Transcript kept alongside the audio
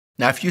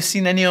Now, if you've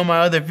seen any of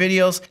my other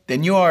videos,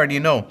 then you already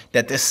know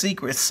that the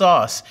secret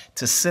sauce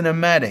to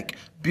cinematic,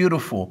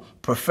 beautiful,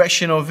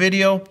 professional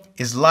video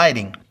is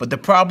lighting. But the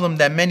problem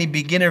that many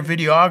beginner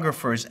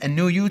videographers and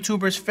new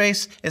YouTubers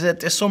face is that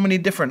there's so many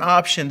different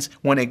options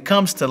when it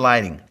comes to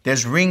lighting.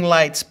 There's ring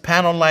lights,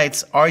 panel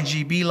lights,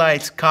 RGB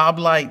lights, cob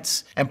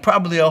lights, and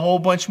probably a whole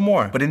bunch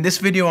more. But in this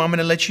video, I'm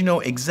gonna let you know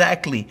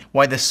exactly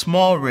why the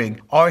SmallRig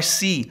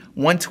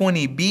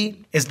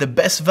RC120B is the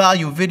best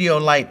value video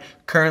light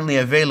currently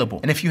available.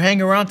 And if you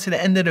hang around to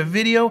the end of the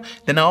video,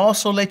 then I'll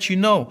also let you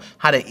know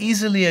how to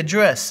easily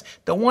address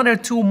the 1 or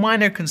 2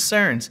 minor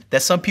concerns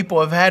that some people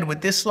have had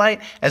with this light,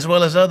 as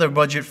well as other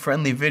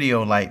budget-friendly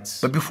video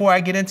lights. But before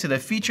I get into the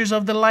features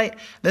of the light,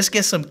 let's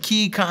get some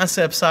key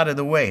concepts out of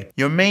the way.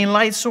 Your main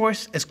light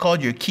source is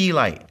called your key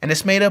light, and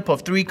it's made up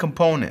of 3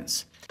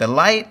 components: the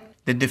light,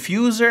 the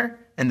diffuser,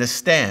 and the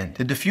stand.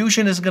 The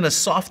diffusion is going to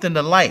soften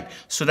the light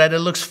so that it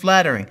looks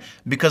flattering,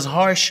 because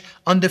harsh,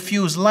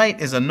 undiffused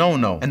light is a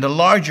no-no. And the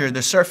larger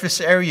the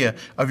surface area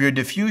of your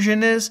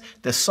diffusion is,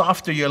 the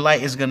softer your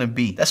light is going to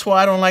be. That's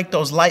why I don't like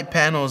those light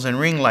panels and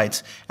ring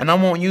lights, and I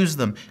won't use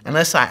them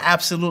unless I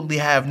absolutely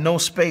have no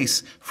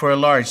space for a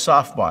large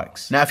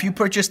softbox. Now, if you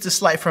purchase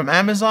this light from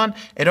Amazon,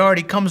 it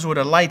already comes with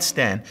a light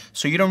stand,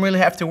 so you don't really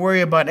have to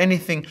worry about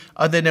anything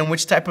other than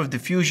which type of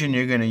diffusion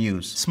you're going to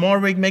use.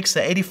 SmallRig makes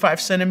the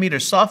 85cm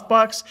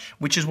softbox,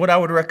 which is what I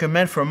would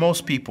recommend for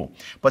most people.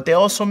 But they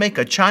also make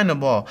a China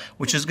ball,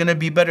 which is going to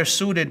be better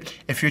suited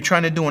if you're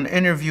trying to do an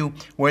interview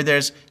where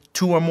there's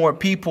 2 or more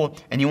people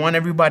and you want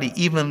everybody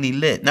evenly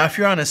lit. Now, if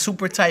you're on a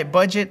super tight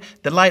budget,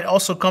 the light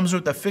also comes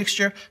with a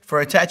fixture for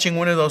attaching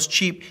one of those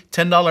cheap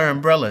 $10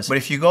 umbrellas. But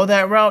if you go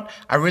that route,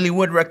 I really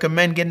would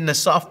recommend getting the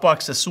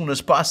softbox as soon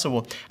as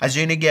possible, as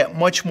you're gonna get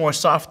much more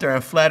softer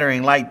and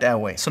flattering light that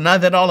way. So now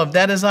that all of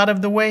that is out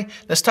of the way,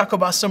 let's talk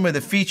about some of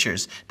the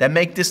features that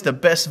make this the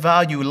best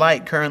value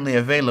light currently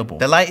available.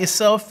 The light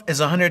itself is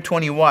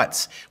 120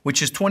 watts,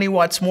 which is 20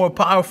 watts more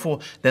powerful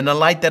than the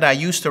light that I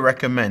used to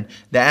recommend,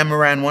 the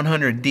Amaran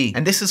 100D.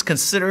 And this is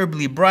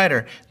considerably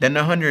brighter than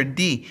the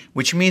 100D,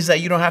 which means that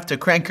you don't have to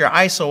crank your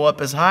ISO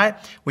up as high,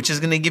 which is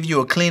going to give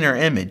you a cleaner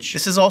image.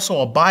 This is also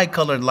a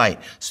bi-colored light,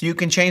 so you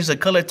can change the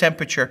color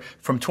temperature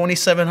from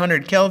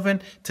 2700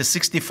 Kelvin to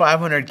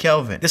 6500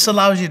 Kelvin. This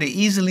allows you to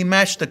easily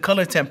match the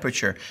color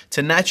temperature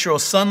to natural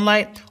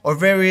sunlight or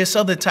various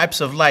other types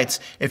of lights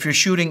if you're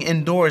shooting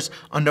indoors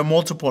under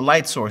multiple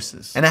light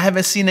sources. And I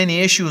haven't seen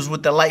any issues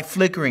with the light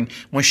flickering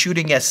when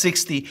shooting at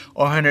 60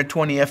 or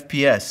 120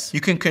 FPS.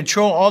 You can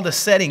control all the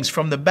settings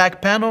from the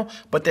back panel,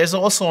 but there's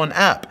also an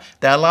app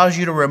that allows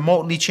you to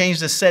remotely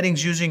change the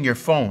settings using your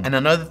phone. And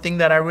another thing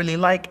that I really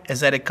like is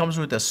that it comes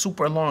with a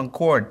super long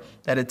cord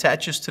that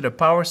attaches to the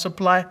power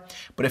supply.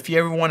 But if you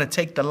ever want to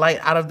take the light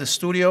out of the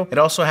studio, it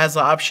also has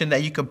the option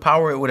that you can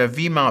power it with a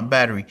V-mount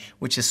battery,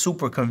 which is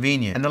super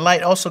convenient. And the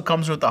light also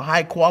comes with a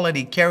high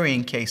quality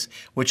carrying case,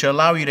 which will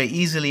allow you to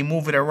easily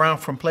move it around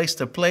from place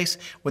to place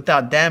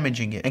without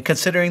damaging it. And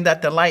considering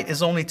that the light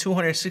is only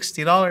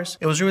 $260,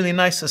 it was really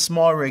nice of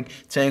SmallRig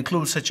to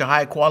include such a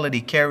high quality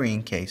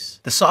carrying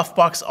case. The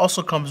softbox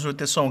also comes with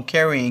its own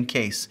carrying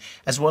case,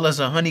 as well as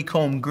a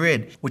honeycomb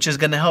grid, which is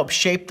going to help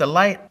shape the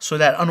light so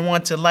that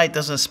unwanted light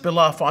doesn't spill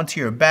off onto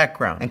your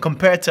background. And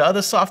compared to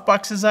other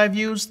softboxes I've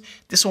used,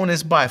 this one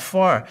is by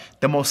far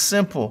the most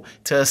simple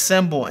to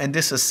assemble and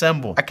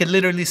disassemble. I could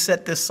literally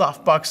set this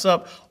softbox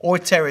up or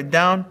tear it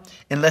down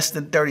in less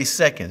than 30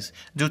 seconds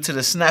due to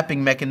the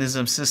snapping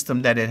mechanism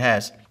system that it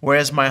has.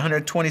 Whereas my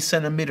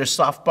 120cm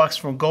softbox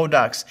from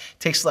Godox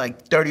takes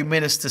like 30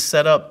 minutes to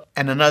set up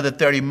and another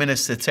 30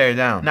 minutes to tear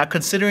down. Now,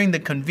 considering the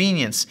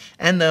convenience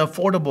and the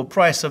affordable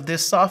price of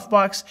this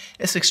softbox,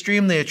 it's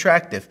extremely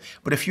attractive.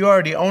 But if you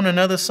already own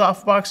another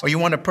softbox or you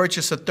want to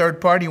purchase a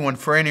third-party one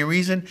for any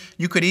reason,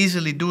 you could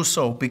easily do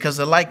so because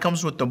the light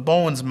comes with the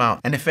Bowens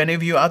mount. And if any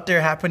of you out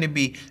there happen to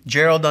be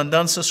Gerald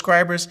Undone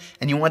subscribers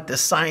and you want the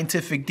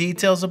scientific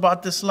details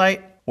about this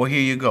light, well,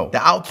 here you go.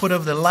 The output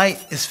of the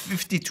light is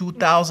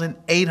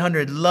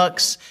 52,800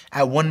 lux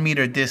at 1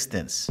 meter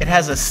distance. It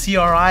has a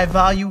CRI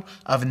value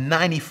of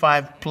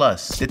 95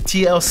 plus. The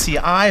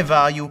TLCI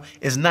value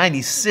is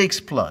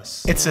 96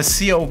 plus. It's a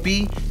COB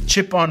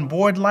chip on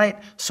board light,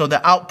 so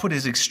the output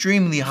is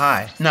extremely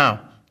high.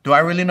 Now, do I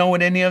really know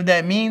what any of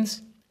that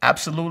means?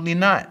 Absolutely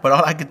not. But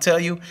all I can tell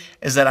you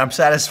is that I'm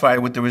satisfied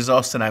with the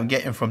results that I'm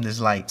getting from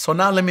this light. So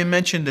now let me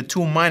mention the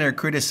 2 minor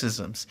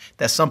criticisms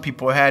that some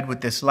people had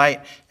with this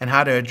light and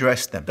how to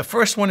address them. The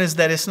first one is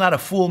that it's not a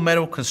full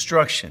metal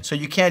construction, so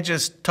you can't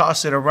just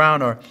toss it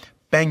around or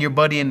bang your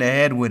buddy in the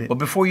head with it. But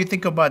before you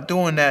think about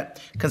doing that,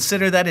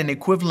 consider that an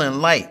equivalent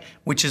light,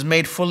 which is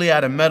made fully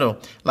out of metal,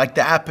 like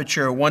the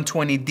Aperture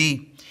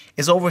 120D,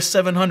 is over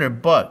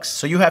 700 bucks.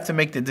 So you have to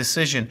make the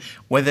decision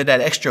whether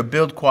that extra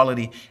build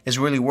quality is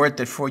really worth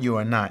it for you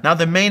or not. Now,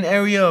 the main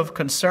area of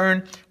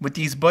concern with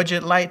these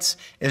budget lights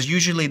is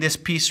usually this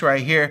piece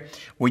right here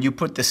where you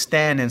put the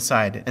stand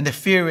inside it. And the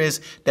fear is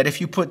that if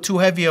you put too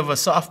heavy of a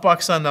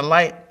softbox on the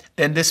light,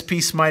 then this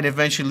piece might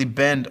eventually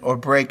bend or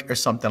break or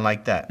something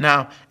like that.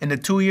 Now, in the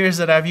 2 years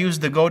that I've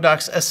used the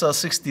Godox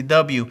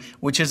SL60W,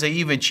 which is an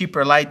even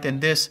cheaper light than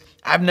this,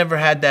 I've never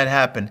had that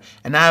happen,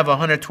 and I have a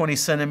 120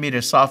 centimeter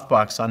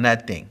softbox on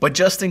that thing. But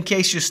just in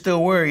case you're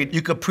still worried,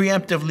 you could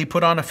preemptively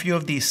put on a few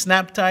of these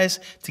snap ties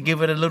to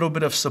give it a little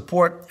bit of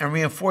support and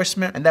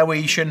reinforcement, and that way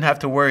you shouldn't have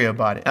to worry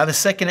about it. Now, the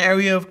second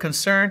area of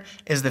concern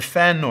is the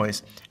fan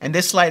noise, and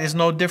this light is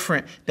no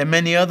different than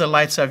many other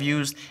lights I've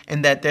used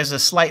in that there's a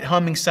slight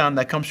humming sound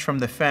that comes from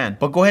the fan.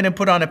 But go ahead and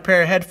put on a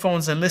pair of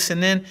headphones and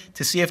listen in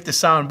to see if the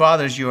sound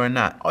bothers you or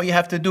not. All you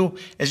have to do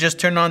is just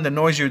turn on the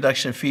noise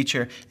reduction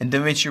feature in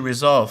DaVinci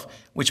Resolve,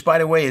 which by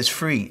the way is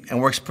free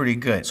and works pretty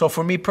good. So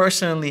for me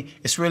personally,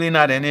 it's really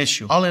not an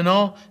issue. All in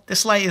all,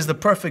 this light is the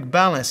perfect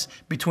balance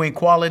between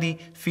quality,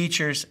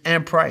 features,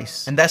 and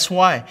price. And that's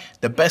why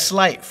the best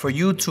light for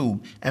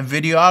YouTube and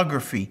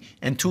videography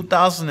in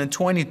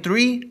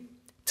 2023,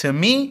 to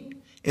me,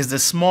 is the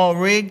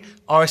SmallRig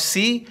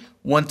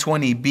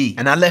RC120B.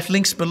 And I left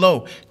links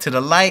below to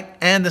the light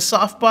and the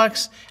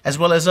softbox, as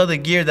well as other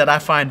gear that I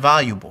find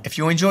valuable. If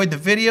you enjoyed the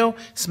video,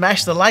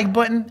 smash the like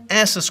button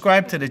and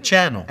subscribe to the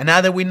channel. And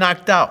now that we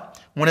knocked out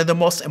one of the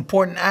most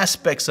important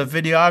aspects of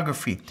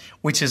videography,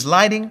 which is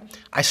lighting,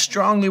 I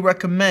strongly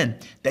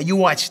recommend that you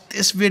watch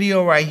this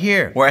video right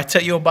here, where I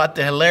tell you about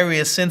the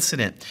hilarious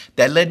incident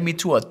that led me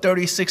to a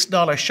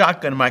 $36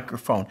 shotgun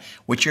microphone,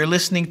 which you're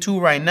listening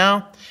to right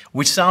now,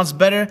 which sounds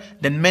better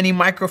than many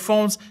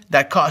microphones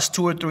that cost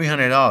 $200 or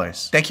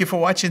 $300. Thank you for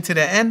watching to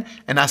the end,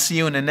 and I'll see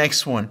you in the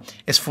next one.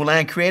 It's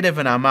Fulan Creative,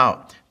 and I'm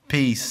out.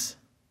 Peace.